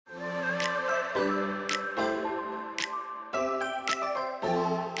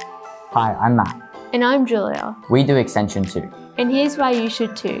Hi, I'm Matt. And I'm Julia. We do Extension 2. And here's why you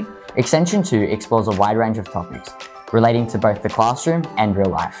should too. Extension 2 explores a wide range of topics relating to both the classroom and real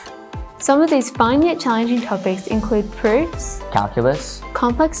life. Some of these fun yet challenging topics include proofs, Calculus,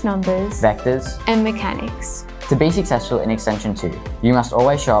 complex numbers, vectors. and mechanics. To be successful in Extension 2, you must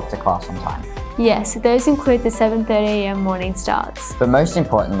always show up to class on time. Yes, those include the 7:30 AM morning starts. But most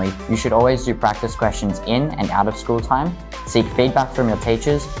importantly, you should always do practice questions in and out of school time, seek feedback from your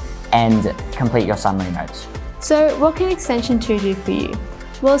teachers, and complete your summary notes. So what can Extension 2 do for you?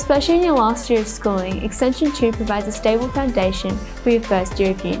 Well, especially in your last year of schooling, Extension 2 provides a stable foundation for your first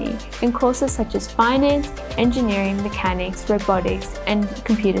year of uni in courses such as finance, engineering, mechanics, robotics, and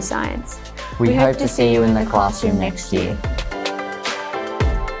computer science. We hope to see you in the classroom next year.